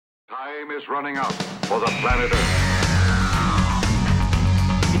Time is running out for the planet Earth.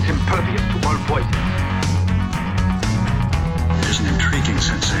 It's impervious to all poison. It is an intriguing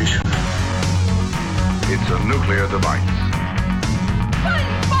sensation. It's a nuclear device. Fun,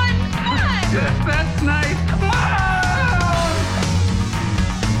 fun, fun! Yes, that's nice. Come on!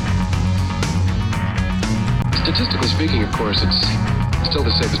 Statistically speaking, of course, it's still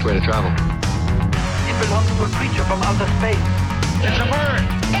the safest way to travel. It belongs to a creature from outer space. It's a bird.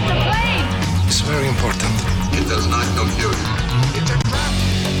 It's a plane! It's very important. It does not compute. It's a trap.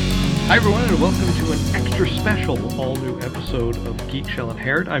 Hi everyone, and welcome to an extra special all-new episode of Geek Shell and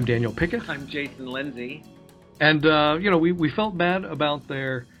Hared. I'm Daniel Pickett. I'm Jason Lindsay. And, we felt bad about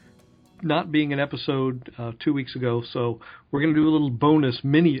there not being an episode 2 weeks ago, so we're going to do a little bonus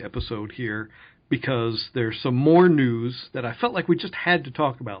mini episode here because there's some more news that I felt like we just had to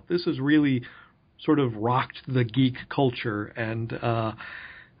talk about. This has really sort of rocked the geek culture, and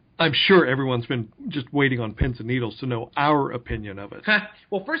I'm sure everyone's been just waiting on pins and needles to know our opinion of it.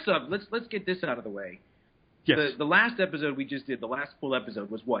 Well, first off, let's get this out of the way. Yes. The last episode we just did, the last full episode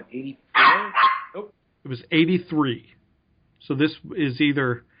was what, 84? Oh. It was 83. So this is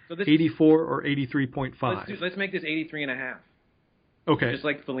either 84 or 83.5. Let's make this 83 and a half. Okay. Just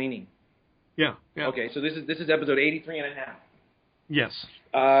like Fellini. Yeah. Okay, so this is episode 83 and a half. Yes.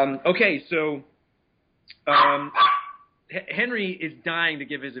 Okay, so Henry is dying to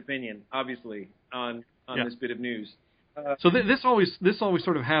give his opinion, obviously, on this bit of news. So this always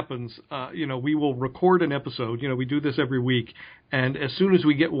sort of happens. We will record an episode. We do this every week, and as soon as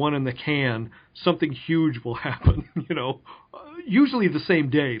we get one in the can, something huge will happen. Usually the same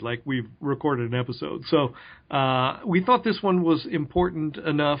day, like we've recorded an episode. So we thought this one was important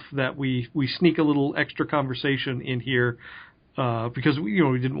enough that we sneak a little extra conversation in here. Because we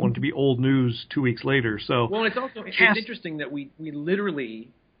didn't want it to be old news 2 weeks later. So it's interesting that we literally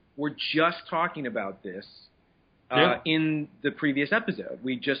were just talking about this in the previous episode.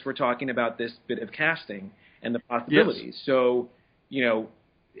 We just were talking about this bit of casting and the possibilities. Yes. So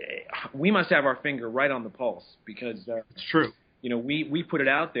we must have our finger right on the pulse because it's true. We put it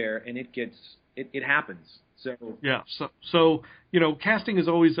out there and it happens. So yeah. So casting is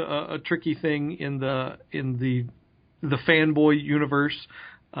always a tricky thing in the fanboy universe.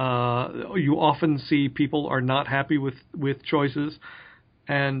 You often see people are not happy with choices,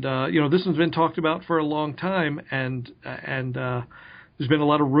 and this one's been talked about for a long time, and there's been a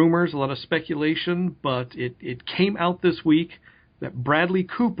lot of rumors, a lot of speculation, but it came out this week that Bradley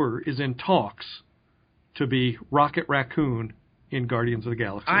Cooper is in talks to be Rocket Raccoon in Guardians of the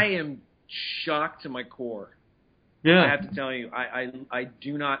Galaxy. I am shocked to my core. Yeah, I have to tell you, I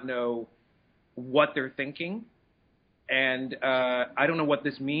do not know what they're thinking. And I don't know what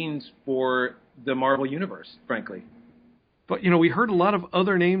this means for the Marvel Universe, frankly. But, we heard a lot of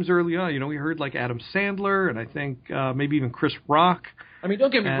other names early on. We heard like Adam Sandler and I think maybe even Chris Rock. I mean,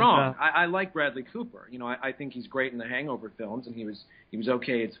 don't get me wrong. I like Bradley Cooper. I think he's great in the Hangover films, and he was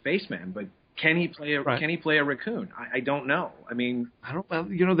okay as Spaceman. But can he play a raccoon? I don't know. I mean, I don't.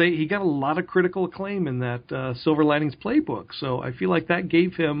 He got a lot of critical acclaim in that Silver Linings Playbook, so I feel like that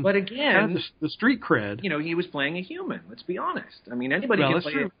gave him. But again, kind of the street cred. He was playing a human. Let's be honest. I mean, anybody can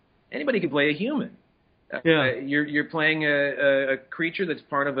play a human. Yeah. You're playing a creature that's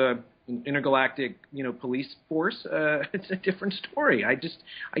part of an intergalactic, police force. It's a different story. I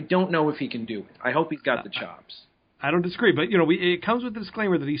don't know if he can do it. I hope he's got the chops. I don't disagree, but it comes with the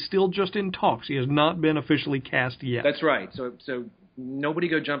disclaimer that he's still just in talks. He has not been officially cast yet. That's right. So nobody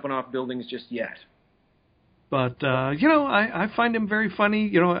go jumping off buildings just yet. But I find him very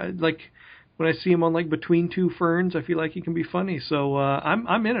funny. Like when I see him on like Between Two Ferns, I feel like he can be funny. So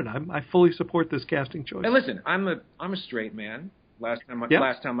I'm in it. I fully support this casting choice. And listen, I'm a straight man. Last time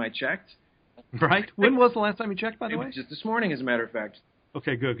I checked. Right. When was the last time you checked? By the way, just this morning, as a matter of fact.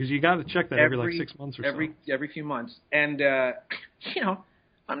 Okay, good, because you got to check that every like 6 months or so. Every few months. And,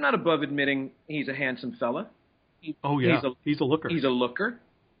 I'm not above admitting he's a handsome fella. He's a looker. He's a looker,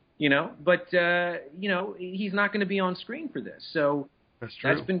 but, he's not going to be on screen for this. So that's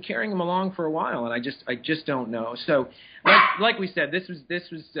true. That's been carrying him along for a while, and I just don't know. So, like we said, this was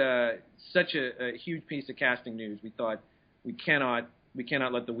such a huge piece of casting news. We thought we cannot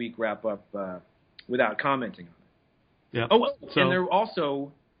let the week wrap up without commenting on it. Yeah. Oh, and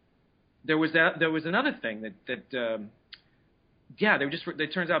there was another thing that it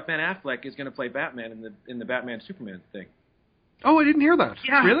turns out Ben Affleck is going to play Batman in the Batman Superman thing. Oh, I didn't hear that.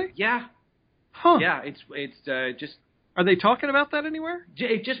 Yeah. Really? Yeah. Huh. Yeah. It's just. Are they talking about that anywhere?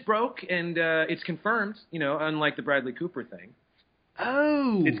 It just broke, and it's confirmed. Unlike the Bradley Cooper thing.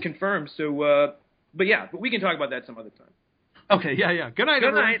 Oh. It's confirmed. So, but we can talk about that some other time. Okay, yeah. Good night,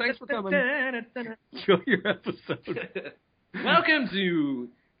 everyone. Thanks for coming. Enjoy your episode. Welcome to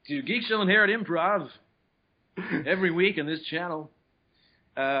Geek Show and Herod Improv every week on this channel.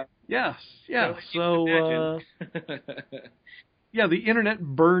 Yes. So, yeah, the internet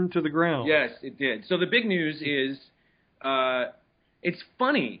burned to the ground. Yes, it did. So the big news is, it's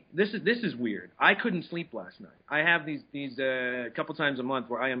funny. This is weird. I couldn't sleep last night. I have these couple times a month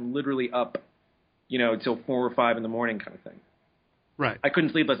where I am literally up, till 4 or 5 in the morning kind of thing. Right. I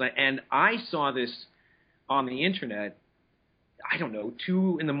couldn't sleep last night, and I saw this on the internet. I don't know,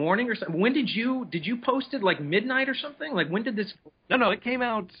 2 in the morning or something. When did you post it, like midnight or something? Like, when did this? No, it came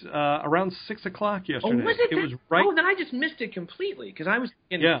out around 6 o'clock yesterday. Oh, was it? It was right. Oh, then I just missed it completely because I was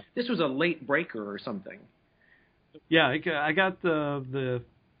thinking this was a late breaker or something. Yeah, I got the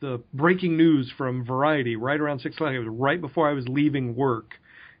breaking news from Variety right around 6 o'clock. It was right before I was leaving work,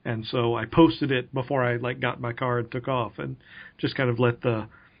 and so I posted it before I got in my car and took off, and just kind of let the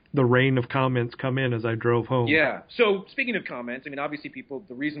rain of comments come in as I drove home. Yeah. So speaking of comments, I mean, obviously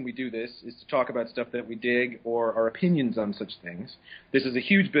the reason we do this is to talk about stuff that we dig or our opinions on such things. This is a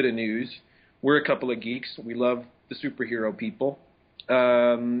huge bit of news. We're a couple of geeks. We love the superhero people.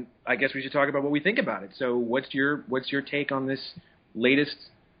 I guess we should talk about what we think about it. So what's your take on this latest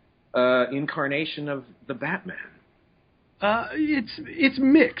incarnation of the Batman? It's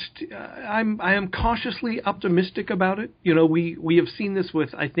mixed. I am cautiously optimistic about it. We have seen this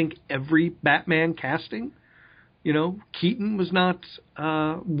with, I think, every Batman casting. Keaton was not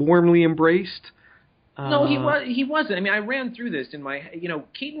warmly embraced. No, he wasn't. I mean, I ran through this in my,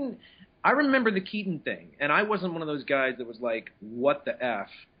 Keaton. I remember the Keaton thing, and I wasn't one of those guys that was like, "What the f?"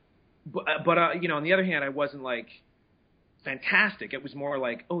 But on the other hand, I wasn't like fantastic. It was more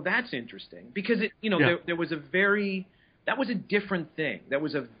like, "Oh, that's interesting," because there was that was a different thing. That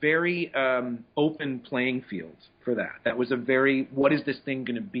was a very open playing field for that. That was a very, what is this thing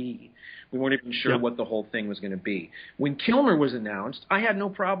going to be? We weren't even sure what the whole thing was going to be. When Kilmer was announced, I had no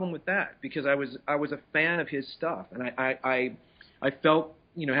problem with that because I was a fan of his stuff, and I felt,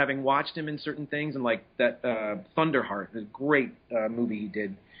 having watched him in certain things, and like that Thunderheart, the great movie he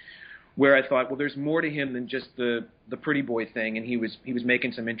did, where I thought, well, there's more to him than just the pretty boy thing, and he was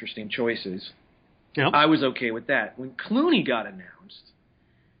making some interesting choices. Yep. I was okay with that. When Clooney got announced,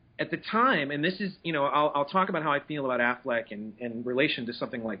 at the time, and this is, I'll talk about how I feel about Affleck in relation to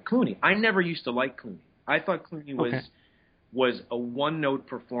something like Clooney. I never used to like Clooney. I thought Clooney was a one-note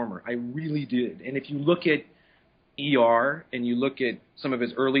performer. I really did. And if you look at ER and you look at some of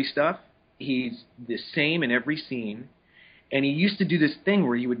his early stuff, he's the same in every scene. And he used to do this thing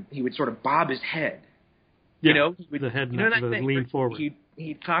where he would sort of bob his head. Yeah, the head would lean forward.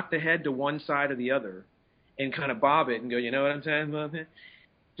 He'd cock the head to one side or the other and kind of bob it and go, you know what I'm saying about that?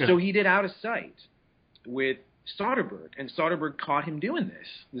 Yeah. So he did Out of Sight with Soderbergh, and Soderbergh caught him doing this.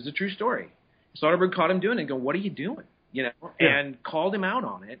 This is a true story. Soderbergh caught him doing it and go, what are you doing? And called him out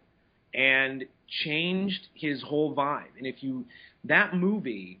on it and changed his whole vibe. And that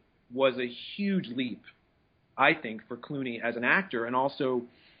movie was a huge leap, I think, for Clooney as an actor, and also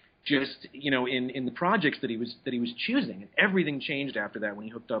just, in the projects that he was choosing. And everything changed after that when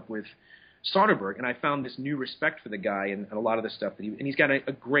he hooked up with Soderbergh. And I found this new respect for the guy and a lot of the stuff that he's got I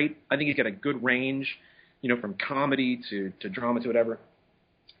think he's got a good range, from comedy to drama to whatever.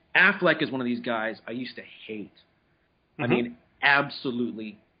 Affleck is one of these guys I used to hate. Mm-hmm. I mean,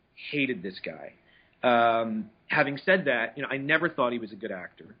 absolutely hated this guy. Having said that, I never thought he was a good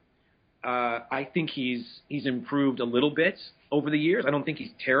actor. I think he's improved a little bit over the years. I don't think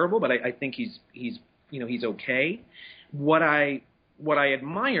he's terrible, but I think he's okay. What I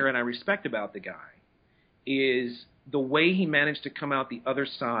admire and I respect about the guy is the way he managed to come out the other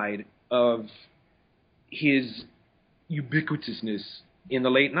side of his ubiquitousness in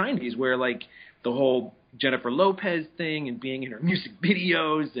the late 90s, where like the whole Jennifer Lopez thing and being in her music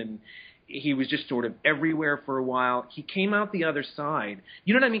videos, and he was just sort of everywhere for a while. He came out the other side.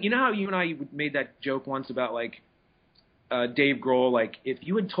 You know what I mean? You know how you and I made that joke once about like Dave Grohl, like if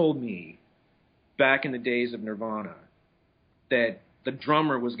you had told me back in the days of Nirvana that the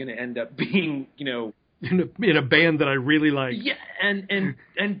drummer was going to end up being, in a band that I really like. Yeah,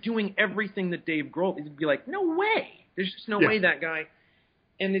 and doing everything that Dave Grohl, it'd be like, no way. There's just no way that guy.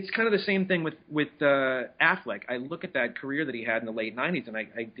 And it's kind of the same thing with Affleck. I look at that career that he had in the late 90s, and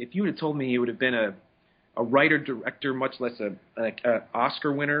if you would have told me he would have been a writer, director, much less a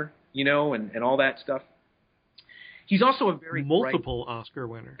Oscar winner, and all that stuff. He's also a very multiple Oscar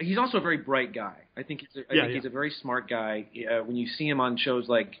winner. He's also a very bright guy. I think he's a very smart guy. When you see him on shows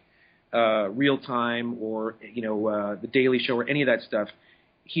like Real Time or The Daily Show or any of that stuff,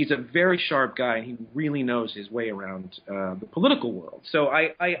 he's a very sharp guy, and he really knows his way around the political world. So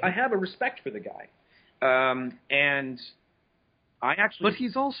I have a respect for the guy. And I actually... But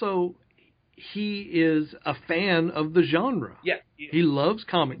he's also... He is a fan of the genre. Yeah. He loves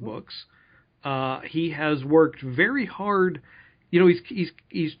comic books. He has worked very hard. You know,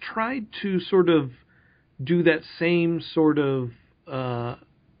 he's tried to sort of do that same sort of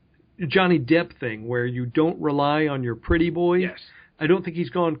Johnny Depp thing where you don't rely on your pretty boy. Yes. I don't think he's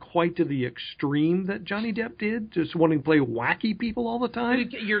gone quite to the extreme that Johnny Depp did, just wanting to play wacky people all the time.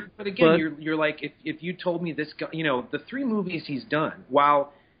 But again, you're like, if you told me this guy, you know, the 3 movies he's done,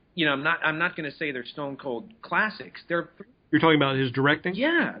 while, you know, I'm not going to say they're stone cold classics. You're talking about his directing?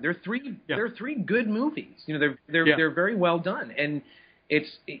 Yeah, they're 3 good movies. You know, they're very well done, and it's,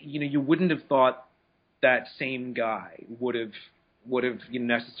 you know, you wouldn't have thought that same guy would have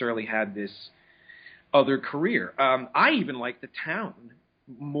necessarily had this other career. I even like The Town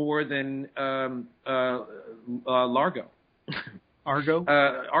more than Largo. Argo?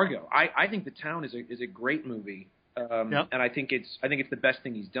 Argo. I think The Town is a great movie, and I think it's the best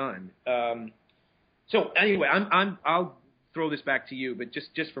thing he's done. So anyway, I'll throw this back to you, but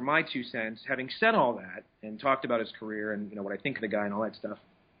just for my 2 cents, having said all that and talked about his career and, you know, what I think of the guy and all that stuff,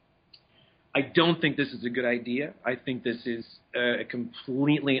 I don't think this is a good idea. I think this is a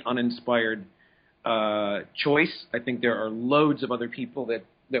completely uninspired choice. I think there are loads of other people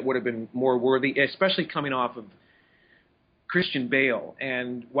that would have been more worthy, especially coming off of Christian Bale.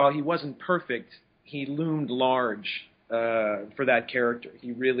 And while he wasn't perfect, he loomed large for that character.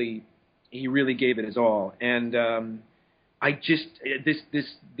 He really gave it his all. And I just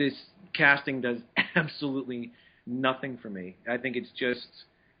this casting does absolutely nothing for me. I think it's just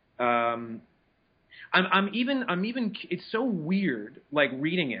I'm even it's so weird, like,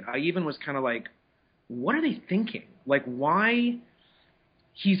 reading it. I even was kind of like, what are they thinking? Like, why?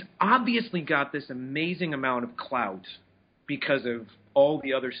 He's obviously got this amazing amount of clout because of all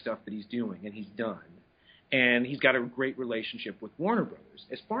the other stuff that he's doing and he's done. And he's got a great relationship with Warner Brothers.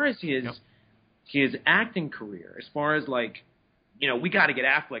 As far as his acting career, as far as, like, you know, we got to get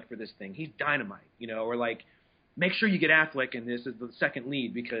Affleck for this thing. He's dynamite, you know, or like, make sure you get Affleck in this as the second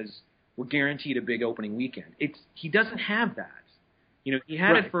lead because we're guaranteed a big opening weekend. He doesn't have that. You know, he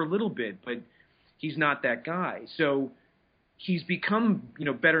had it for a little bit, but he's not that guy. So he's become, you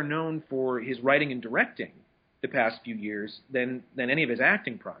know, better known for his writing and directing the past few years than any of his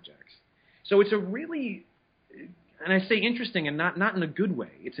acting projects. So it's a really, and I say interesting and not in a good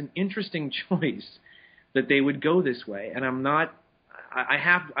way. It's an interesting choice that they would go this way. And I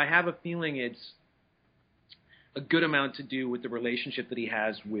have a feeling it's a good amount to do with the relationship that he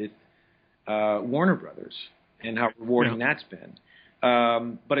has with Warner Brothers and how rewarding that's been.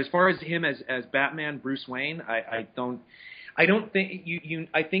 But as far as him as Batman, Bruce Wayne, I don't think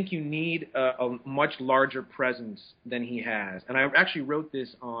I think you need a much larger presence than he has. And I actually wrote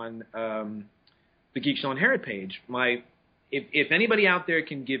this on the Geek Show on Herod page. If anybody out there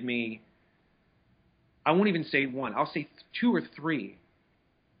can give me, I won't even say one, I'll say 2 or 3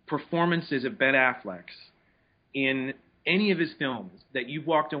 performances of Ben Affleck's in any of his films that you've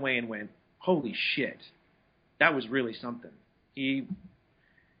walked away and went, holy shit, that was really something. He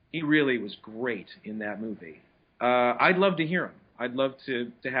really was great in that movie. I'd love to hear him. I'd love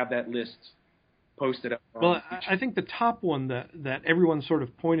to have that list posted up. Well, I think the top one that everyone sort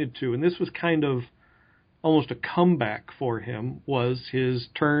of pointed to, and this was kind of almost a comeback for him, was his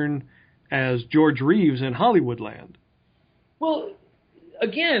turn as George Reeves in Hollywoodland. Well,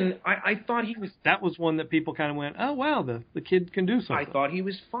 again, I thought he was... That was one that people kind of went, oh, wow, the kid can do something. I thought he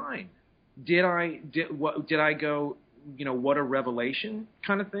was fine. Did I go, you know, what a revelation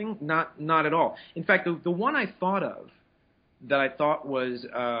kind of thing? Not at all. In fact, the one I thought of that I thought was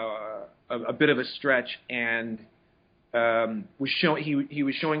a bit of a stretch and he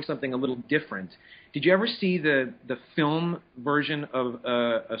was showing something a little different. Did you ever see the film version of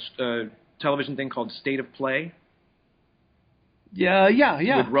a television thing called State of Play? Yeah.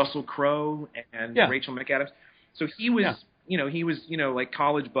 With Russell Crowe and Rachel McAdams. So he was, he was like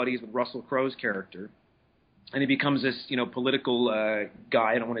college buddies with Russell Crowe's character, and he becomes this, political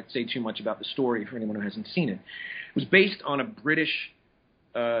guy. I don't want to say too much about the story for anyone who hasn't seen it. It was based on a British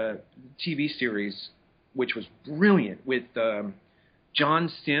TV series, which was brilliant, with John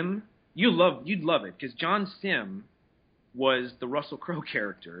Sim. You'd love it, because John Sim was the Russell Crowe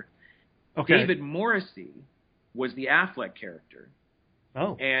character. Okay. David Morrissey was the Affleck character.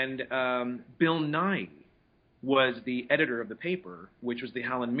 Oh. And Bill Nighy was the editor of the paper, which was the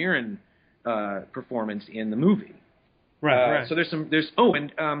Helen Mirren performance in the movie. Right. So there's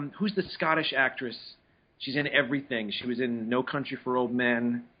who's the Scottish actress? She's in everything. She was in No Country for Old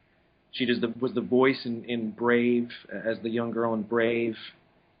Men. She was the voice in Brave as the young girl in Brave.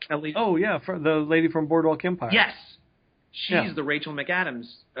 Kelly. Oh yeah, for the lady from Boardwalk Empire. Yes, she's the Rachel McAdams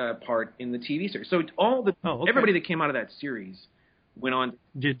part in the TV series. So everybody that came out of that series went on.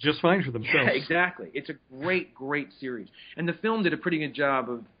 Did just fine for themselves. Yeah, exactly. It's a great, great series, and the film did a pretty good job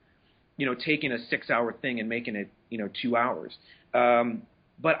of, taking a 6-hour thing and making it, 2 hours.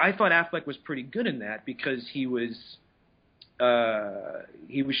 But I thought Affleck was pretty good in that because he was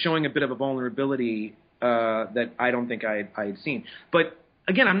showing a bit of a vulnerability that I don't think I had seen. But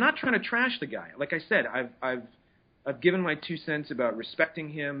again, I'm not trying to trash the guy. Like I said, I've given my 2 cents about respecting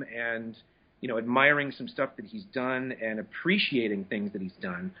him and admiring some stuff that he's done and appreciating things that he's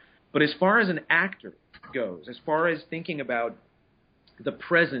done. But as far as an actor goes, as far as thinking about the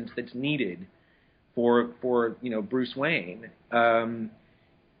presence that's needed for Bruce Wayne, when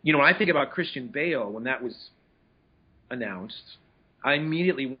I think about Christian Bale when that was announced, I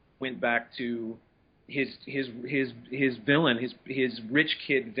immediately went back to his villain, his rich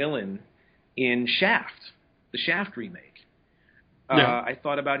kid villain in Shaft, the Shaft remake. I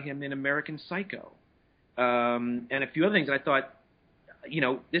thought about him in American Psycho, and a few other things. And I thought,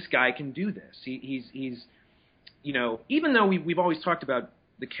 this guy can do this. He's even though we've always talked about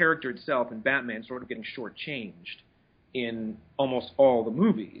the character itself and Batman sort of getting shortchanged in almost all the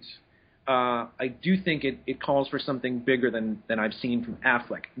movies, I do think it calls for something bigger than I've seen from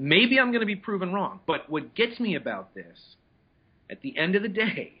Affleck. Maybe I'm going to be proven wrong, but what gets me about this, at the end of the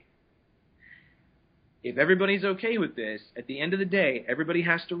day, if everybody's okay with this, at the end of the day, everybody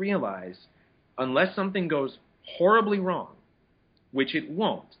has to realize, unless something goes horribly wrong, which it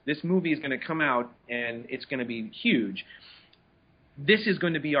won't, this movie is going to come out and it's going to be huge. This is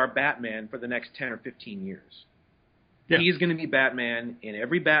going to be our Batman for the next 10 or 15 years. Yeah. He is going to be Batman in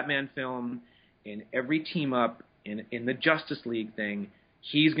every Batman film, in every team-up, in the Justice League thing.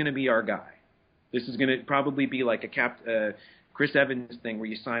 He's going to be our guy. This is going to probably be like a Chris Evans thing where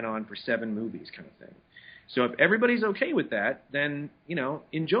you sign on for 7 movies kind of thing. So if everybody's okay with that, then,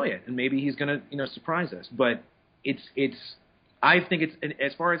 enjoy it. And maybe he's going to, surprise us. But I think it's,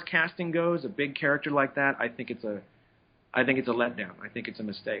 as far as casting goes, a big character like that, I think it's a letdown. I think it's a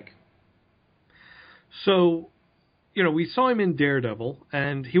mistake. So, we saw him in Daredevil,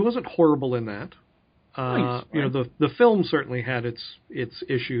 and he wasn't horrible in that. The film certainly had its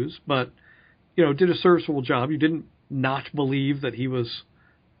issues, but, did a serviceable job. You didn't not believe that he was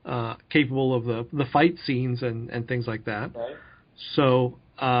capable of the fight scenes and things like that. Right. So,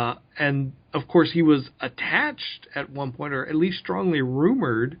 and of course he was attached at one point, or at least strongly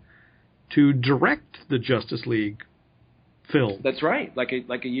rumored, to direct the Justice League film. That's right. Like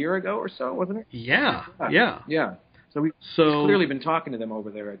a year ago or so, wasn't it? Yeah. So he's clearly been talking to them over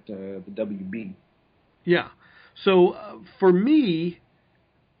there at the WB. Yeah. So for me,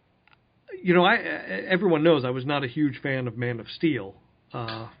 everyone knows I was not a huge fan of Man of Steel.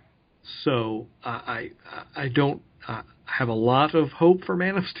 So I don't have a lot of hope for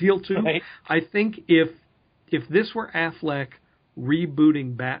Man of Steel 2. Right. I think if this were Affleck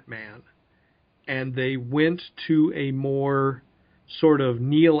rebooting Batman and they went to a more sort of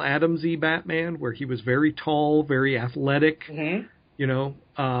Neil Adams-y Batman where he was very tall, very athletic,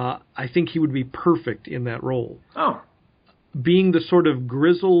 I think he would be perfect in that role. Oh. Being the sort of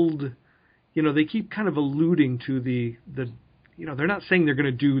grizzled, they keep kind of alluding to the they're not saying they're going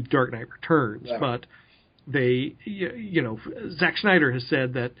to do Dark Knight Returns, but they, Zack Snyder has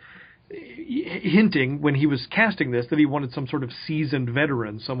said that, hinting when he was casting this, that he wanted some sort of seasoned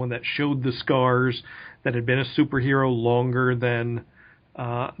veteran, someone that showed the scars, that had been a superhero longer than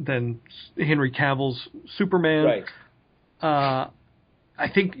Henry Cavill's Superman. Right. I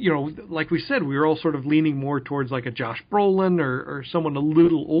think, like we said, we were all sort of leaning more towards like a Josh Brolin or someone a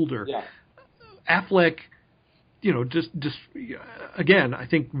little older. Yeah. Affleck, just again, I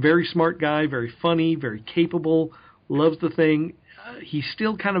think very smart guy, very funny, very capable, loves the thing. He's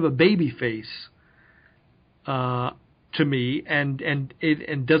still kind of a baby face to me,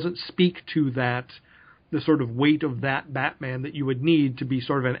 and doesn't speak to the sort of weight of that Batman that you would need to be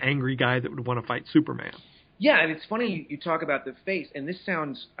sort of an angry guy that would want to fight Superman. Yeah, and it's funny you talk about the face, and this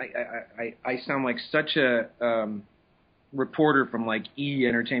sounds I sound like such a reporter from like E!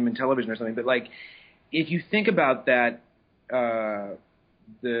 Entertainment Television or something, but like if you think about that,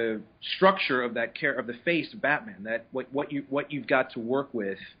 the structure of that of the face of Batman, that what you've got to work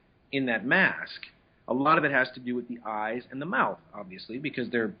with in that mask, a lot of it has to do with the eyes and the mouth, obviously, because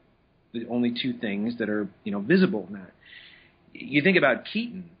they're the only two things that are visible in that. You think about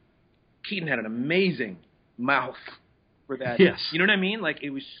Keaton. Keaton had an amazing mouth for that. Yes. You know what I mean? Like,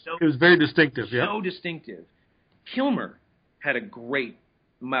 it was very distinctive. So distinctive. Kilmer had a great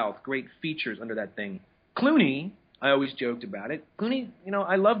mouth, great features under that thing. Clooney, I always joked about it. Clooney,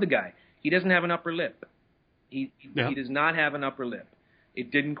 I love the guy. He doesn't have an upper lip. He does not have an upper lip.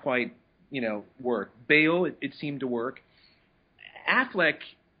 It didn't quite, work. Bale, it seemed to work. Affleck,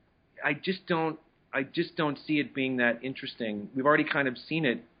 I just don't see it being that interesting. We've already kind of seen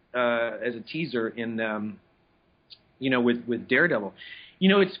it as a teaser in, with Daredevil.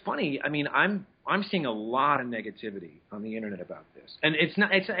 It's funny. I mean, I'm seeing a lot of negativity on the internet about this, and it's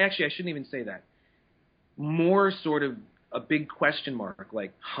actually, I shouldn't even say that. More sort of a big question mark,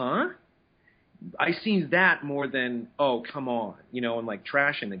 like, huh? I see that more than, oh, come on, and like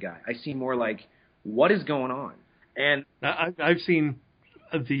trashing the guy. I see more like, what is going on? And I've seen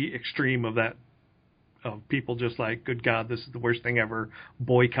the extreme of that, of people just like, good God, this is the worst thing ever,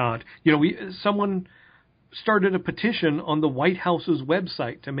 boycott. Someone started a petition on the White House's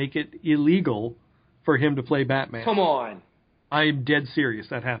website to make it illegal for him to play Batman. Come on. I'm dead serious.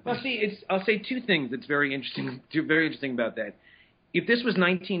 That happened. Well, see, I'll say two things that's very interesting about that. If this was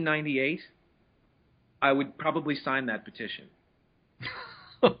 1998, I would probably sign that petition.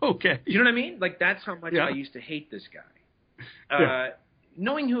 Okay. You know what I mean? Like, that's how much I used to hate this guy.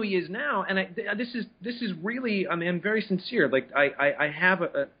 Knowing who he is now, and this is really, I mean, I'm very sincere. Like, I have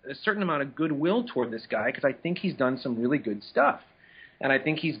a certain amount of goodwill toward this guy because I think he's done some really good stuff, and I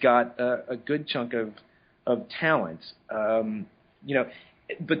think he's got a good chunk of talent.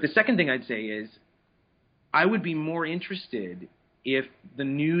 But the second thing I'd say is, I would be more interested if the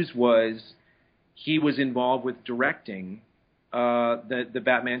news was he was involved with directing the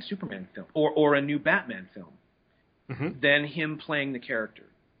Batman Superman film or a new Batman film. Than him playing the character,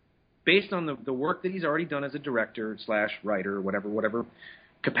 based on the work that he's already done as a director / writer, or whatever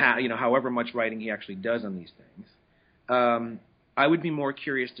capacity, however much writing he actually does on these things. I would be more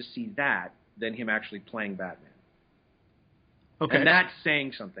curious to see that than him actually playing Batman. Okay, and that's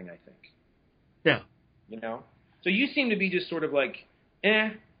saying something, I think. Yeah. So you seem to be just sort of like,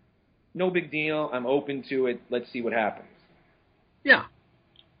 no big deal. I'm open to it. Let's see what happens. Yeah.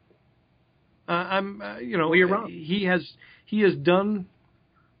 Well, you're wrong. He has done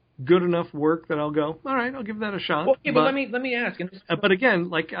good enough work that I'll go, all right, I'll give that a shot. Well, but let me ask. But again,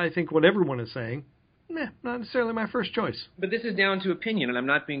 like I think what everyone is saying, not necessarily my first choice. But this is down to opinion, and I'm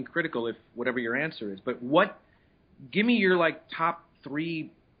not being critical if whatever your answer is. But give me your top 3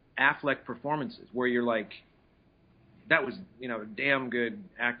 Affleck performances where you're like, that was a damn good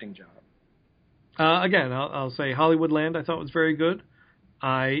acting job. Again, I'll say Hollywoodland I thought was very good.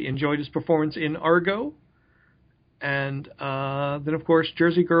 I enjoyed his performance in Argo. And then, of course,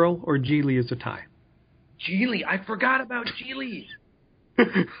 Jersey Girl or Geely is a tie. Geely. I forgot about Geely.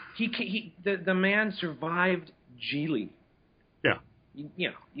 The man survived Geely. Yeah.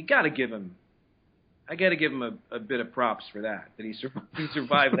 You got to give him. I got to give him a bit of props for that he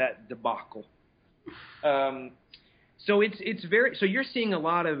survived that debacle. So it's very. So you're seeing a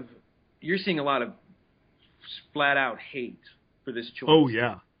lot of flat out hate for this choice. Oh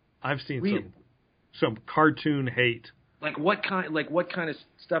yeah, I've seen some cartoon hate. Like what kind of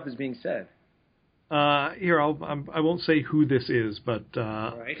stuff is being said? Here I won't say who this is, but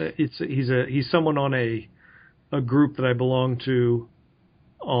right. He's someone on a group that I belong to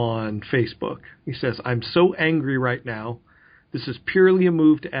on Facebook. He says, "I'm so angry right now. This is purely a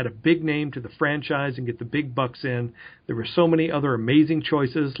move to add a big name to the franchise and get the big bucks in. There were so many other amazing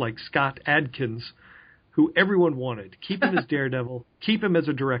choices like Scott Adkins, who everyone wanted. Keep him as Daredevil. Keep him as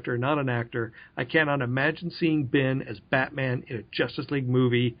a director, not an actor. I cannot imagine seeing Ben as Batman in a Justice League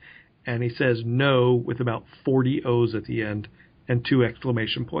movie." And he says no with about 40 O's at the end and 2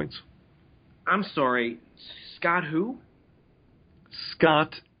 exclamation points. I'm sorry. Scott who?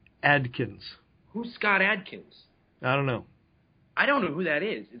 Scott Adkins. Who's Scott Adkins? I don't know. I don't know who that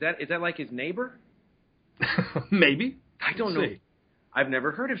is. Is that like his neighbor? Maybe. I don't know. I've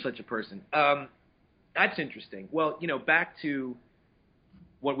never heard of such a person. That's interesting. Well, back to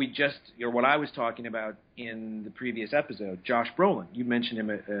what I was talking about in the previous episode, Josh Brolin. You mentioned him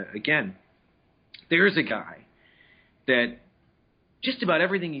again. There's a guy that just about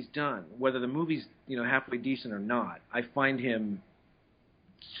everything he's done, whether the movie's halfway decent or not, I find him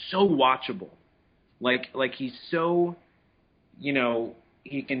so watchable. Like he's so,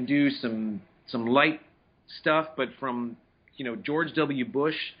 he can do some light stuff, but from George W.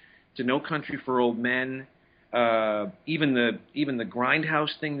 Bush to No Country for Old Men, even the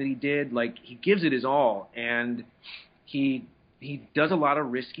Grindhouse thing that he did, like he gives it his all, and he does a lot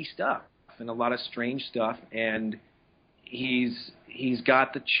of risky stuff and a lot of strange stuff, and he's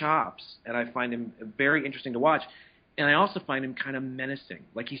got the chops, and I find him very interesting to watch. and I also find him kind of menacing.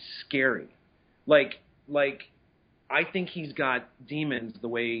 Like he's scary. Like I think he's got demons the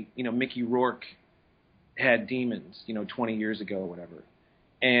way, Mickey Rourke had demons, 20 years ago or whatever.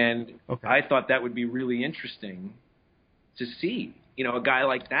 And I thought that would be really interesting to see, a guy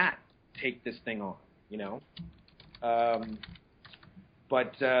like that take this thing on,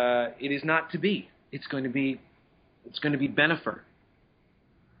 But it is not to be. It's going to be Bennifer.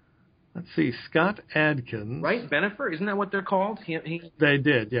 Let's see, Scott Adkins. Right, Bennifer? Isn't that what they're called? They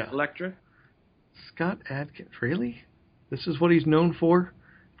did, yeah. Elektra? Scott Adkins, really? This is what he's known for?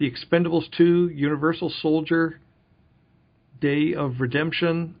 The Expendables 2, Universal Soldier, Day of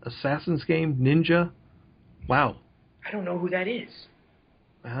Redemption, Assassin's Game, Ninja. Wow. I don't know who that is.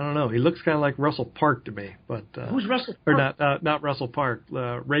 I don't know. He looks kind of like Russell Park to me, but who's Russell Park? Or not Russell Park,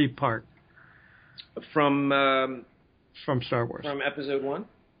 Ray Park from Star Wars, from Episode 1.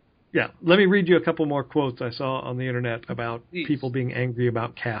 Yeah, let me read you a couple more quotes I saw on the internet about Please. People being angry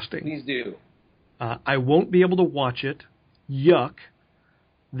about casting. Please do. I won't be able to watch it. Yuck.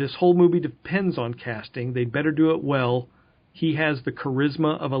 This whole movie depends on casting. They'd better do it well. He has the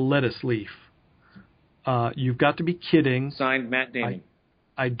charisma of a lettuce leaf. You've got to be kidding. Signed, Matt Damon.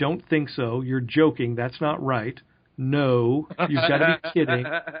 I don't think so. You're joking. That's not right. No, you've got to be kidding.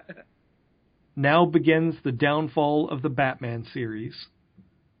 Now begins the downfall of the Batman series.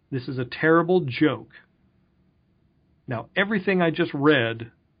 This is a terrible joke. Now, everything I just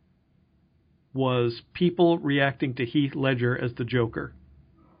read was people reacting to Heath Ledger as the Joker.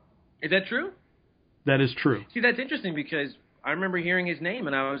 Is that true? That is true. See, that's interesting because I remember hearing his name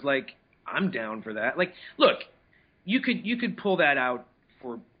and I was like, I'm down for that. Like, look, you could pull that out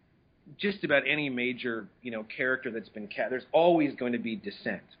for just about any major, character that's been cast. There's always going to be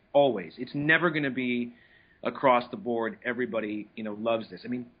dissent. Always. It's never going to be across the board. Everybody, loves this. I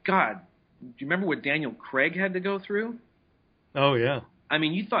mean, God, do you remember what Daniel Craig had to go through? Oh, yeah. I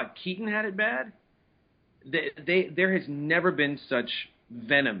mean, you thought Keaton had it bad? There has never been such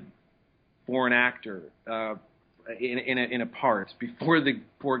venom for an actor in a part before the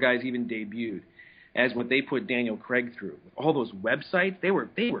poor guys even debuted as what they put Daniel Craig through. All those websites, they were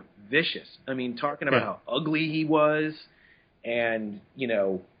vicious. I mean, talking about how ugly he was, and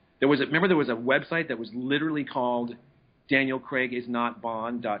there was a website that was literally called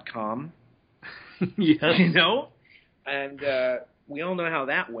DanielCraigIsNotBond.com. Yes. And we all know how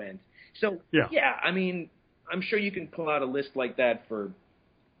that went. So yeah, I mean, I'm sure you can pull out a list like that for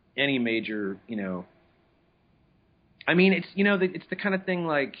any major, I mean, it's it's the kind of thing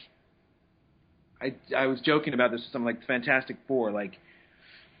like I was joking about this with something like Fantastic Four. Like,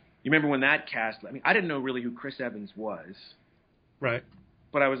 you remember when that cast? I mean, I didn't know really who Chris Evans was, right?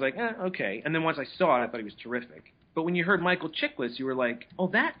 But I was like, okay. And then once I saw it, I thought he was terrific. But when you heard Michael Chiklis, you were like, oh,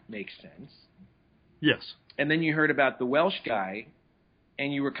 that makes sense. Yes. And then you heard about the Welsh guy,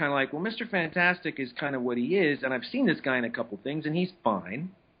 and you were kind of like, well, Mr. Fantastic is kind of what he is, and I've seen this guy in a couple things, and he's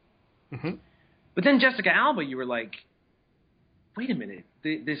fine. Mm-hmm. But then Jessica Alba, you were like, wait a minute,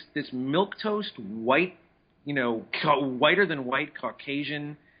 this milquetoast white, whiter than white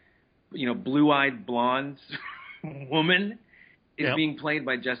Caucasian, blue-eyed blonde woman is being played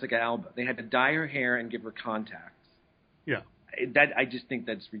by Jessica Alba. They had to dye her hair and give her contacts. Yeah, I just think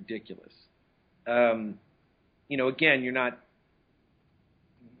that's ridiculous. Again, you're not,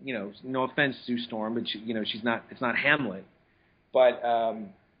 no offense, Sue Storm, but she's not. It's not Hamlet, but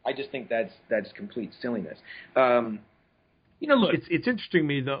I just think that's complete silliness. Look, it's interesting to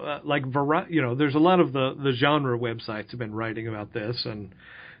me though. There's a lot of the genre websites have been writing about this and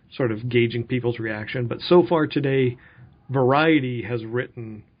sort of gauging people's reaction. But so far today, Variety has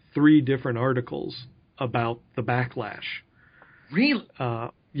written 3 different articles about the backlash. Really?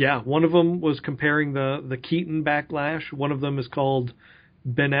 Yeah. One of them was comparing the Keaton backlash. One of them is called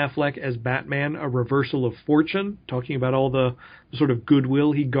Ben Affleck as Batman, a reversal of fortune, talking about all the sort of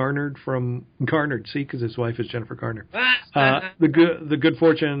goodwill he garnered, because his wife is Jennifer Garner. The good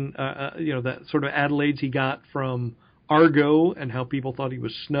fortune, that sort of accolades he got from Argo and how people thought he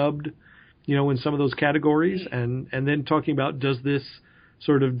was snubbed, in some of those categories, and then talking about, does this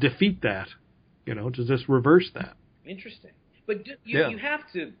sort of defeat that? Does this reverse that? Interesting. But you have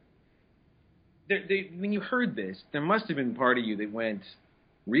to, when you heard this, there must have been part of you that went,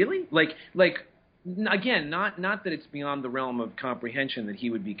 really? Like again, not that it's beyond the realm of comprehension that he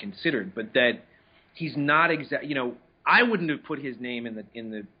would be considered, but that he's not I wouldn't have put his name in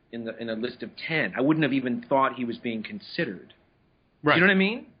a list of 10. I wouldn't have even thought he was being considered. Right. You know what I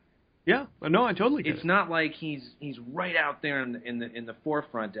mean? Yeah. No, I totally get it. It's not like he's right out there in the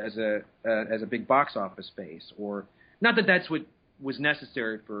forefront as a big box office space, or not that that's what was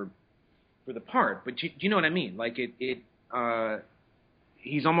necessary for for the part. But do you know what I mean? Like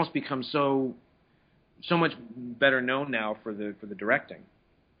he's almost become so much better known now for the directing.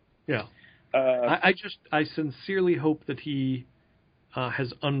 Yeah. I sincerely hope that he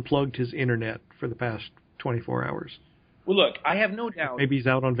has unplugged his internet for the past 24 hours. Well, look, I have no doubt. Maybe he's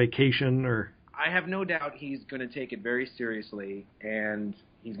out on vacation, or I have no doubt he's going to take it very seriously, and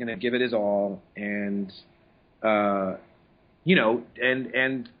he's going to give it his all, and you know,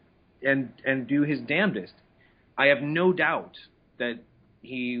 and do his damnedest. I have no doubt that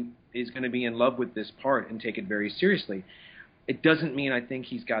he is going to be in love with this part and take it very seriously. It doesn't mean I think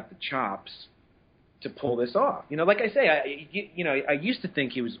he's got the chops to pull this off. You know, like I say, I used to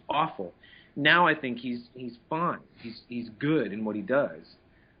think he was awful. Now I think he's fine. He's good in what he does.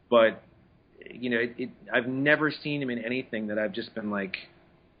 But you know, I've never seen him in anything that I've just been like,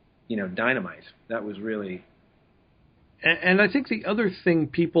 you know, dynamite. That was really. And I think the other thing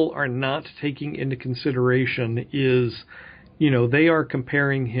people are not taking into consideration is, you know, they are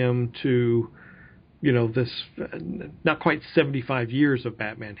comparing him to, you know, this not quite 75 years of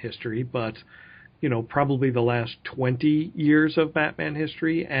Batman history, but, you know, probably the last 20 years of Batman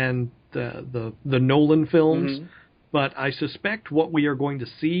history and the Nolan films. Mm-hmm. But I suspect what we are going to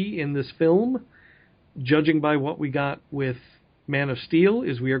see in this film, judging by what we got with Man of Steel,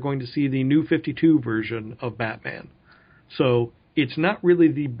 is we are going to see the New 52 version of Batman. So it's not really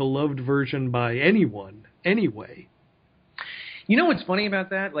the beloved version by anyone anyway. You know what's funny about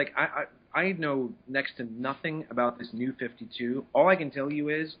that? Like, I know next to nothing about this New 52. All I can tell you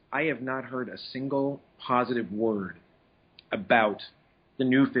is I have not heard a single positive word about the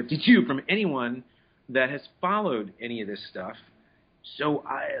New 52 from anyone that has followed any of this stuff. So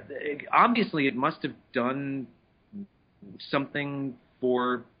obviously it must have done something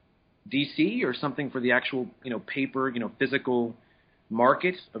for DC or something for the actual, you know, paper, you know, physical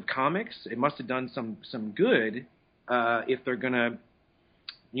market of comics. It must have done some good if they're going to,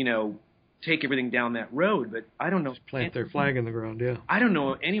 you know, take everything down that road. But I don't know. Just plant their flag in the ground, yeah. I don't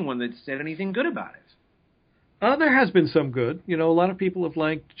know anyone that said anything good about it. There has been some good. You know, a lot of people have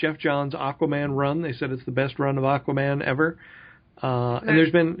liked Jeff Johns' Aquaman run. They said it's the best run of Aquaman ever. And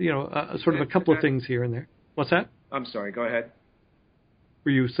there's been, you know, sort of a couple of things here and there. What's that? I'm sorry. Go ahead.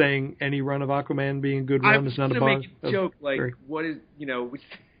 Were you saying any run of Aquaman being a good run is not a bar? I was going to make a joke, like, what is, you know,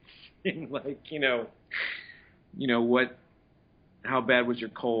 like, you know, what, how bad was your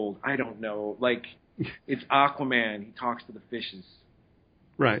cold? I don't know. Like, it's Aquaman. He talks to the fishes.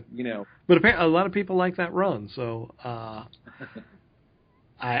 Right. You know. But apparently a lot of people like that run, so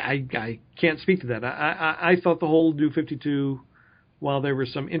I can't speak to that. I thought the whole New 52, while there were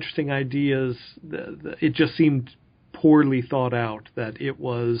some interesting ideas, it just seemed poorly thought out. That it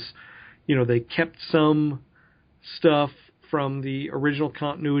was, you know, they kept some stuff from the original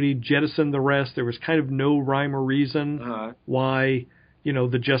continuity, jettisoned the rest. There was kind of no rhyme or reason why, you know,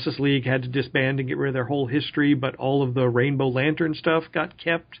 the Justice League had to disband and get rid of their whole history, but all of the Rainbow Lantern stuff got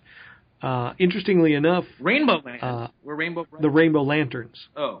kept. Interestingly enough, Rainbow Lanterns were Rainbow. The Rainbow Lanterns.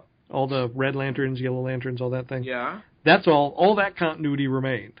 Oh, all the red lanterns, yellow lanterns, all that thing. Yeah, that's all. All that continuity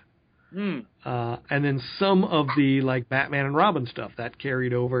remained. Mm. And then some of the like Batman and Robin stuff that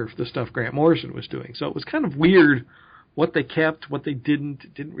carried over the stuff Grant Morrison was doing. So it was kind of weird what they kept, what they didn't.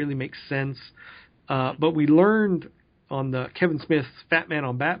 It didn't really make sense. But we learned on the Kevin Smith's Fat Man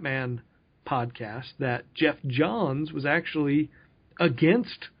on Batman podcast that Jeff Johns was actually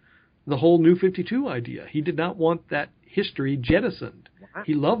against the whole New 52 idea. He did not want that history jettisoned. What?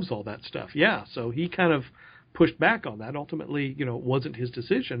 He loves all that stuff. Yeah, so he kind of pushed back on that. Ultimately, you know, it wasn't his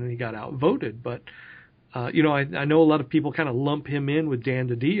decision and he got outvoted. But, you know, I know a lot of people kind of lump him in with Dan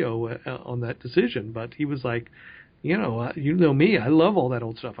DiDio on that decision, but he was like, you know me, I love all that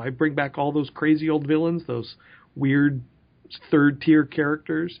old stuff. I bring back all those crazy old villains, those weird third-tier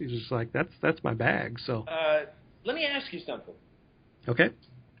characters. He's just like, that's my bag. So let me ask you something. Okay.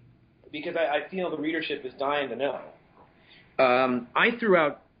 Because I feel the readership is dying to know. I threw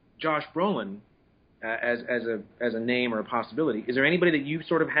out Josh Brolin as a name or a possibility. Is there anybody that you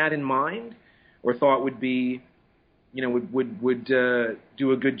sort of had in mind or thought would be, you know, would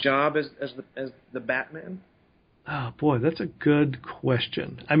do a good job as the Batman? Oh boy, that's a good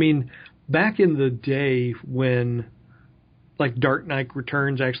question. I mean, back in the day when, like, Dark Knight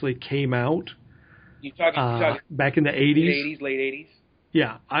Returns actually came out, you talking back in the 80s? Late 80s?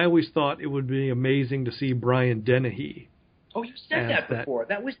 Yeah, I always thought it would be amazing to see Brian Dennehy. Oh, you said that before.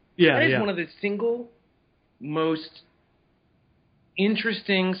 That is one of the single most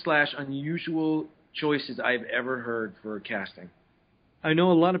interesting / unusual choices I've ever heard for casting. I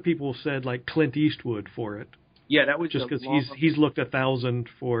know a lot of people said, like, Clint Eastwood for it. Yeah, that was just because he's looked 1,000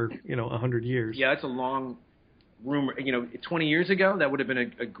 for 100 years. Yeah, that's a long rumor. 20 years ago, that would have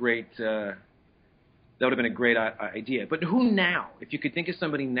been a great idea. But who now? If you could think of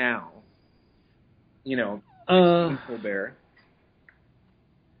somebody now, Colbert.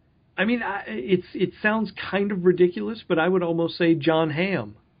 I mean, it sounds kind of ridiculous, but I would almost say John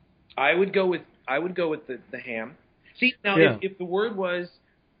Hamm. I would go with the Hamm. See, now if the word was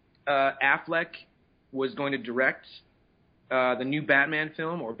Affleck was going to direct the new Batman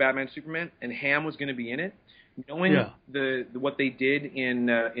film or Batman Superman, and Hamm was going to be in it, knowing what they did in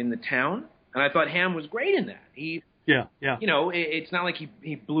The Town, and I thought Hamm was great in that. It's not like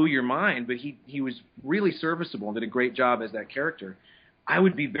he blew your mind, but he was really serviceable and did a great job as that character. I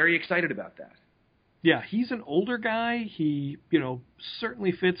would be very excited about that. Yeah, he's an older guy. He,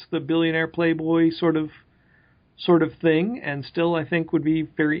 certainly fits the billionaire playboy sort of thing, and still I think would be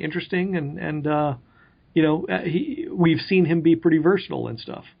very interesting. And we've seen him be pretty versatile and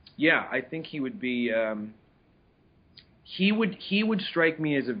stuff. Yeah, I think he would be. He would strike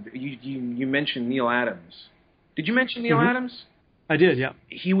me as you mentioned Neil Adams. Did you mention Neil Adams? I did. Yeah.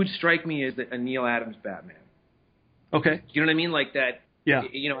 He would strike me as a Neil Adams Batman. Okay. You know what I mean? Like that. Yeah.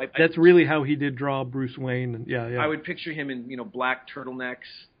 That's really how he did draw Bruce Wayne. And yeah. I would picture him in black turtlenecks,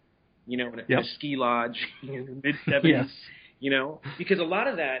 in a ski lodge in the mid-70s. Yes. Because a lot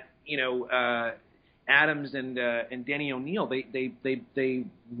of that, Adams and Danny O'Neill, they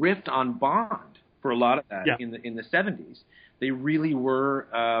riffed on Bond for a lot of that in the 70s. They really were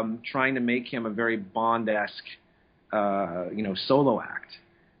trying to make him a very Bond-esque, solo act.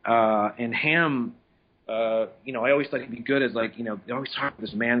 And Hamm. I always thought he'd be good as they always talk about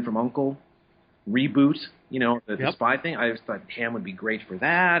this Man from U.N.C.L.E. reboot, the spy thing. I always thought Hamm would be great for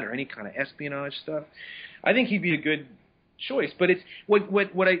that or any kind of espionage stuff. I think he'd be a good choice. But it's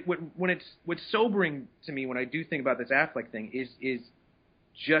what's sobering to me when I do think about this Affleck thing is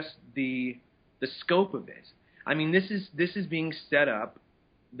just the scope of it. I mean, this is being set up.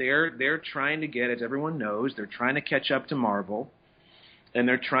 They're trying to get, as everyone knows, they're trying to catch up to Marvel. And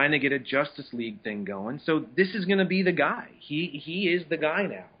they're trying to get a Justice League thing going. So this is going to be the guy. He is the guy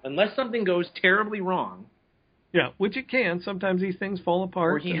now. Unless something goes terribly wrong. Yeah, which it can. Sometimes these things fall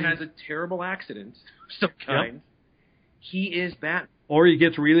apart. Or he has a terrible accident of some kind. Yep. He is Batman. Or he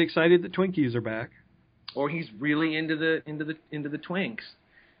gets really excited that Twinkies are back. Or he's really into the Twinks.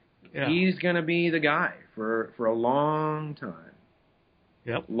 Yeah. He's going to be the guy for a long time.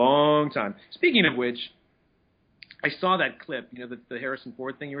 Yep. Long time. Speaking of which, I saw that clip, the Harrison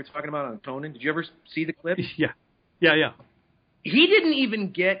Ford thing you were talking about on Conan. Did you ever see the clip? Yeah. He didn't even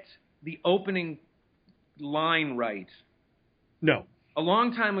get the opening line right. No. A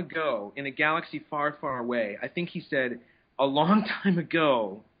long time ago, in a galaxy far, far away, I think he said, a long time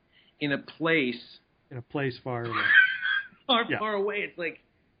ago, in a place... In a place far away. Far away. It's like,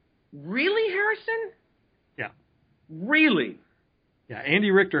 really, Harrison? Yeah. Really? Yeah, Andy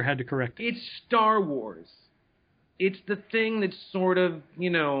Richter had to correct it. It's Star Wars. It's the thing that sort of,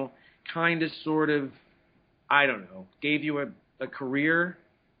 I don't know, gave you a career.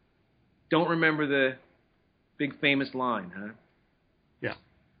 Don't remember the big famous line, huh? Yeah.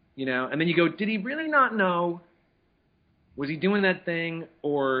 And then you go, did he really not know? Was he doing that thing?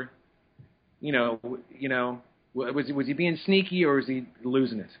 Or, was he being sneaky or was he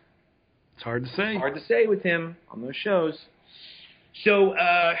losing it? It's hard to say. Hard to say with him on those shows. So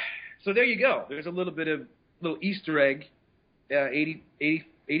there you go. There's a little Easter egg,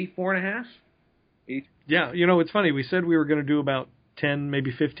 84 and a half. Yeah, it's funny. We said we were going to do about 10,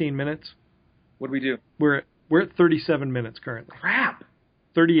 maybe 15 minutes. What did we do? We're at 37 minutes currently. Crap.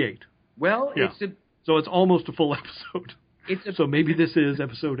 38. Well, yeah. So it's almost a full episode. So maybe this is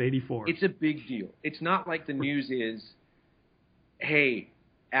episode 84. It's a big deal. It's not like the news is, hey,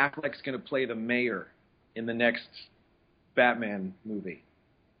 Affleck's going to play the mayor in the next Batman movie.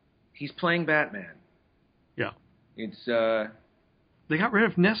 He's playing Batman. Yeah. It's they got rid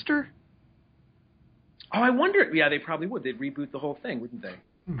of Nestor? Oh, I wonder. Yeah, they probably would. They'd reboot the whole thing, wouldn't they?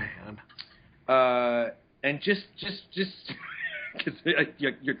 Man. And just because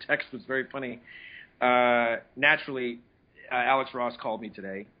your text was very funny. Naturally, Alex Ross called me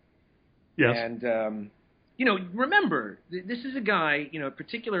today. Yes. And remember, this is a guy,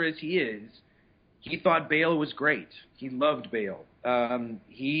 particular as he is, he thought Bale was great. He loved Bale.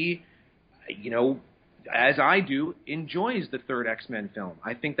 He, as I do, enjoys the third X-Men film.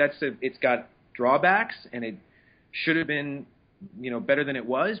 I think it's got drawbacks, and it should have been, better than it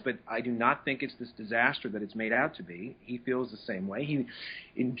was, but I do not think it's this disaster that it's made out to be. He feels the same way. He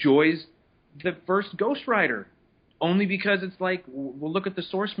enjoys the first Ghost Rider, only because it's like, well, look at the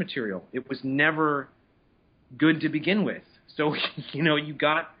source material. It was never good to begin with. So, you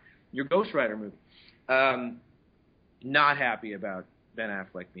got your Ghost Rider movie. Not happy about Ben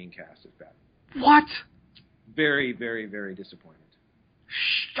Affleck being cast as Batman. What? Very, very, very disappointed.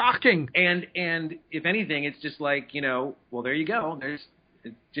 Shocking. And if anything, it's just like, well, there you go. There's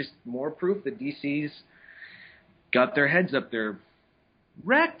just more proof that DC's got their heads up there.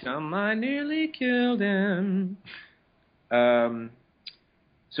 Wrecked him, I nearly killed him. So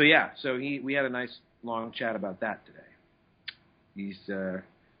we had a nice long chat about that today. He's going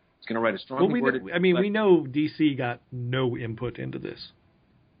to write a strong worded. We know DC got no input into this.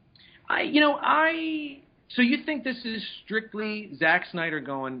 So you think this is strictly Zack Snyder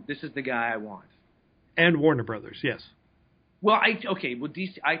going, this is the guy I want? And Warner Brothers, yes. Well,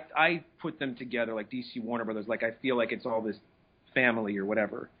 DC, I put them together like DC Warner Brothers. Like I feel like it's all this family or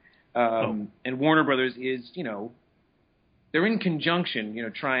whatever. And Warner Brothers is, they're in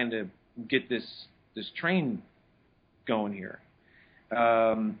conjunction, trying to get this train going here.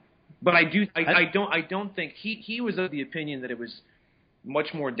 But I don't think he was of the opinion that it was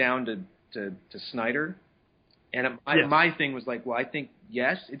much more down to Snyder. And my thing was like, well, I think,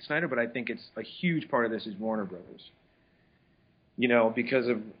 yes, it's Snyder, but I think it's a huge part of this is Warner Brothers. Because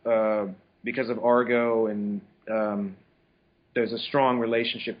of Argo and there's a strong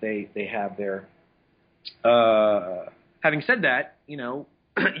relationship they have there. Having said that, you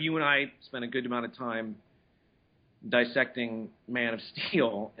and I spent a good amount of time dissecting Man of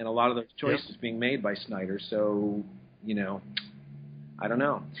Steel and a lot of those choices being made by Snyder. So, I don't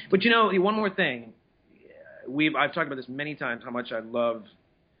know. But, one more thing. I've talked about this many times, how much I love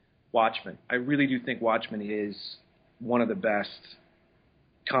Watchmen. I really do think Watchmen is one of the best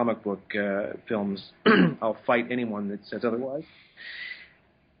comic book films. I'll fight anyone that says otherwise.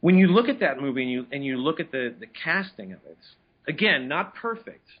 When you look at that movie and you look at the casting of it, again, not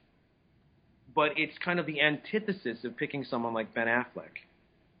perfect, but it's kind of the antithesis of picking someone like Ben Affleck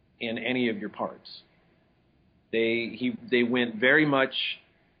in any of your parts. They went very much,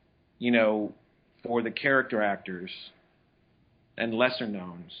 for the character actors and lesser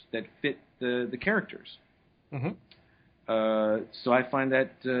knowns that fit the characters. Mm-hmm. So I find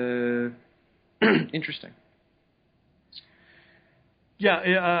that interesting.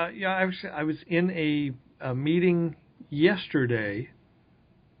 I was in a meeting yesterday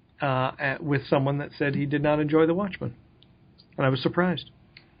with someone that said he did not enjoy The Watchmen, and I was surprised.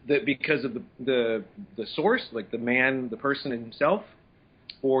 Because of the source, like the person himself,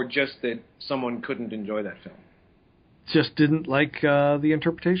 or just that someone couldn't enjoy that film? Just didn't like the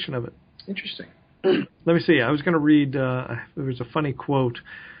interpretation of it. Interesting. Let me see. I was going to read, there was a funny quote.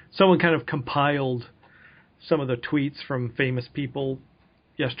 Someone kind of compiled some of the tweets from famous people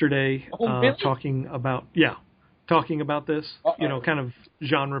yesterday really? talking about this, Uh-oh. kind of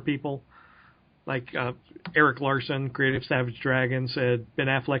genre people. Like Eric Larson, creator of Savage Dragon, said, Ben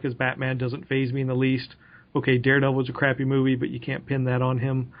Affleck as Batman doesn't faze me in the least. Okay, Daredevil was a crappy movie, but you can't pin that on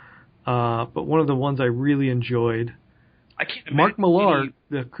him. But one of the ones I really enjoyed, Mark Millar,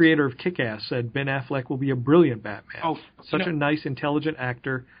 the creator of Kick-Ass, said Ben Affleck will be a brilliant Batman. Such a nice, intelligent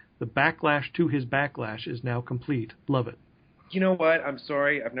actor. The backlash to his backlash is now complete. Love it. You know what? I'm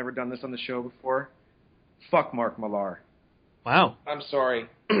sorry. I've never done this on the show before. Fuck Mark Millar. Wow. I'm sorry.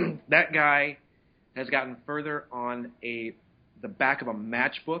 That guy has gotten further on the back of a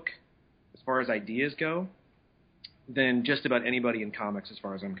matchbook as far as ideas go than just about anybody in comics as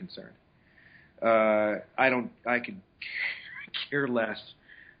far as I'm concerned. I could care less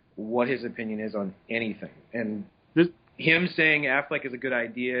what his opinion is on anything. And him saying Affleck is a good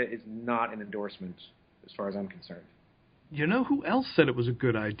idea is not an endorsement as far as I'm concerned. You know who else said it was a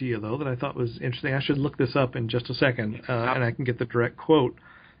good idea, though, that I thought was interesting? I should look this up in just a second, and I can get the direct quote.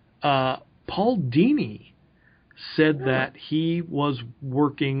 Paul Dini said that he was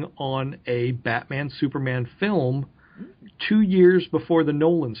working on a Batman-Superman film 2 years before the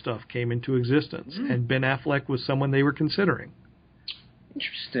Nolan stuff came into existence, and Ben Affleck was someone they were considering.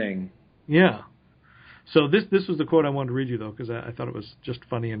 Interesting. Yeah. So this was the quote I wanted to read you, though, because I thought it was just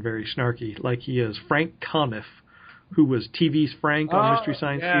funny and very snarky. Like he is Frank Conniff, who was TV's Frank on Mystery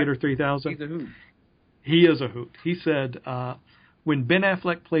Science Theater 3000. He's a hoot. He is a hoot. He said, when Ben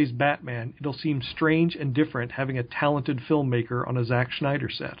Affleck plays Batman, it'll seem strange and different having a talented filmmaker on a Zack Snyder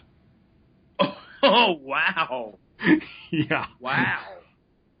set. Oh, wow. Yeah. Wow.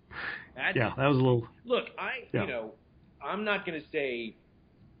 That was a little... Look, I'm not going to say,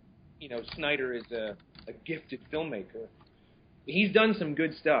 Snyder is a gifted filmmaker. He's done some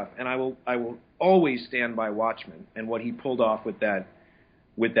good stuff, and I will always stand by Watchmen and what he pulled off with that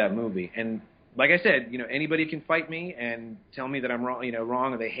movie. And like I said, anybody can fight me and tell me that I'm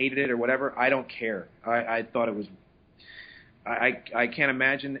wrong, or they hated it or whatever. I don't care. I thought it was. I can't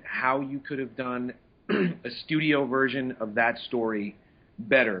imagine how you could have done a studio version of that story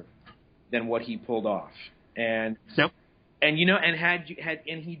better than what he pulled off. And yep. And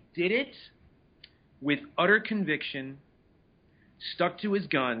and he did it with utter conviction, stuck to his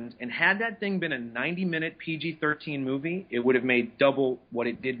guns, and had that thing been a 90-minute PG-13 movie, it would have made double what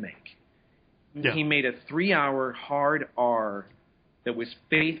it did make. Yeah. He made a 3-hour hard R that was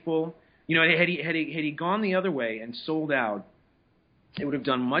faithful. Had he gone the other way and sold out, it would have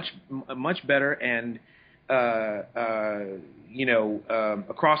done much better and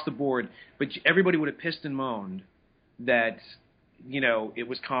across the board. But everybody would have pissed and moaned that it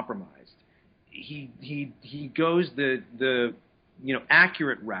was compromised. He goes the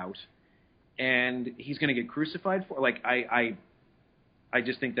accurate route, and he's going to get crucified for. Like I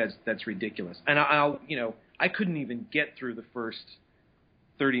just think that's ridiculous. And I couldn't even get through the first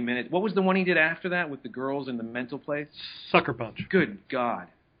 30 minutes. What was the one he did after that with the girls in the mental place? Sucker Punch. Good God.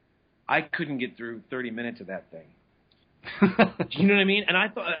 I couldn't get through 30 minutes of that thing. You know what I mean? And I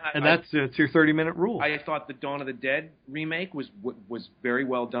thought, it's your 30-minute rule. I thought the Dawn of the Dead remake was very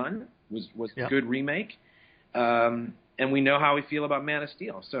well done. Was a good remake. And we know how we feel about Man of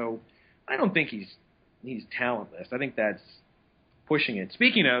Steel. So I don't think he's talentless. I think that's pushing it.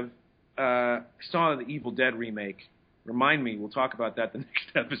 Speaking of, saw the Evil Dead remake. Remind me, we'll talk about that the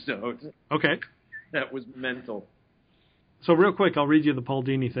next episode. Okay. That was mental. So real quick, I'll read you the Paul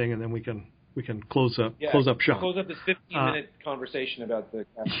Dini thing, and then we can close up shop. Close up this 15-minute conversation about the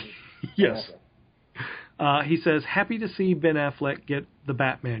yes. He says, happy to see Ben Affleck get the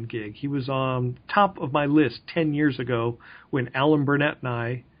Batman gig. He was on top of my list 10 years ago when Alan Burnett and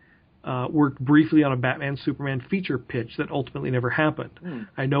I worked briefly on a Batman-Superman feature pitch that ultimately never happened.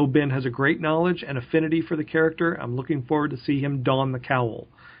 I know Ben has a great knowledge and affinity for the character. I'm looking forward to see him don the cowl.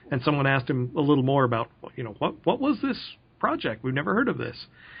 And someone asked him a little more about, what was this project? We've never heard of this.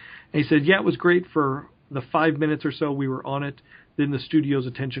 And he said, it was great for the 5 minutes or so we were on it. Then the studio's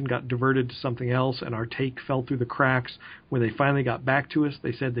attention got diverted to something else, and our take fell through the cracks. When they finally got back to us,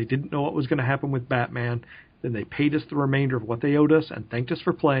 they said they didn't know what was going to happen with Batman. Then they paid us the remainder of what they owed us and thanked us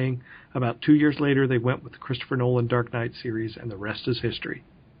for playing. About 2 years later, they went with the Christopher Nolan Dark Knight series, and the rest is history.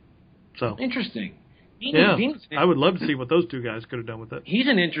 So interesting. I would love to see what those two guys could have done with it. He's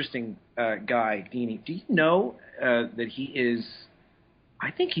an interesting guy, Dini. Do you know that he is,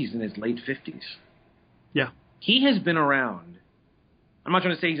 I think he's in his late 50s. Yeah. He has been around. I'm not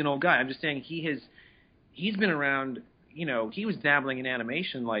trying to say he's an old guy. I'm just saying he's been around, he was dabbling in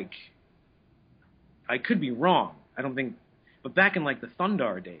animation like, I could be wrong. I don't think, but back in like the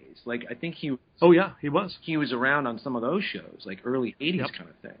Thundar days, like I think he. Oh yeah, he was. He was around on some of those shows, like early '80s kind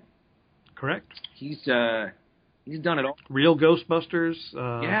of thing. Correct. He's done it all. Real Ghostbusters.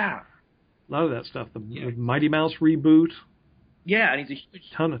 Yeah. A lot of that stuff. The Mighty Mouse reboot. Yeah, and he's a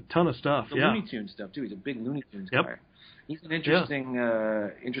huge ton of stuff. The Looney Tunes stuff too. He's a big Looney Tunes guy. He's an interesting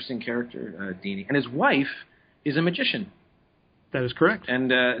character, Dini, and his wife is a magician. That is correct.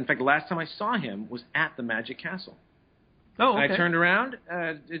 And in fact, the last time I saw him was at the Magic Castle. Oh, okay. I turned around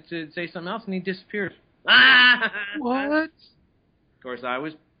to say something else, and he disappeared. What? Of course, I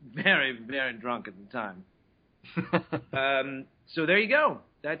was very, very drunk at the time. So there you go.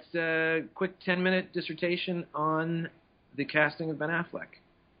 That's a quick 10-minute dissertation on the casting of Ben Affleck.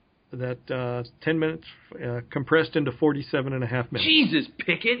 That 10 minutes compressed into 47 and a half minutes. Jesus,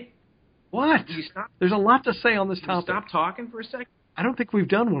 Pickett! What? There's a lot to say on this topic. Stop talking for a second. I don't think we've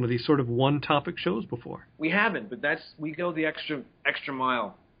done one of these sort of one-topic shows before. We haven't, but we go the extra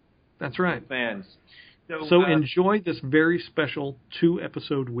mile. That's right. Fans. So enjoy this very special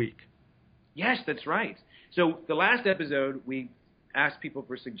 2-episode week. Yes, that's right. So the last episode, we asked people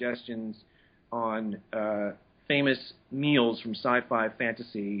for suggestions on famous meals from sci-fi,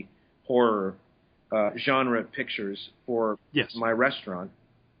 fantasy, horror genre pictures for my restaurant.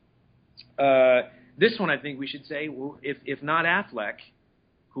 This one, I think we should say, well, if not Affleck,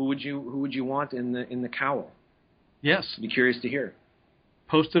 who would you want in the cowl? Yes, I'd be curious to hear.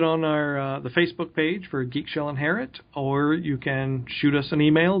 Post it on our the Facebook page for Geek Shell and Harriet, or you can shoot us an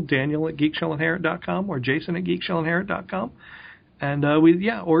email, Daniel@geekshellandharriet.com or Jason@geekshellandharriet.com, and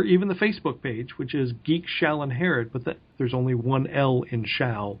or even the Facebook page, which is Geek Shell and Harriet, but there's only one L in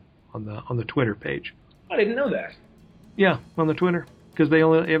Shall on the Twitter page. I didn't know that. Yeah, on the Twitter. Because they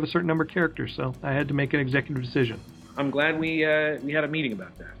only have a certain number of characters, so I had to make an executive decision. I'm glad we had a meeting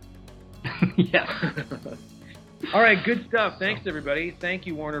about that. Yes. All right, good stuff. Thanks, everybody. Thank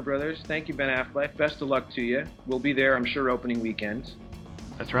you, Warner Brothers. Thank you, Ben Affleck. Best of luck to you. We'll be there, I'm sure, opening weekend.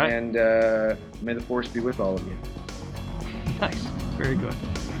 That's right. And may the Force be with all of you. Nice. Very good.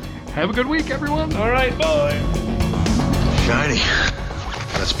 Have a good week, everyone. All right, bye. Shiny.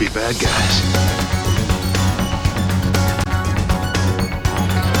 Let's be bad guys.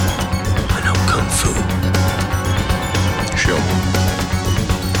 I know Kung Fu. Show me.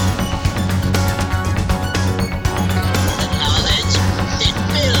 The knowledge, it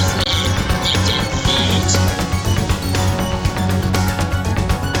fills me. It defeats.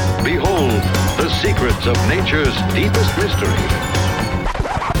 Behold the secrets of nature's deepest mystery.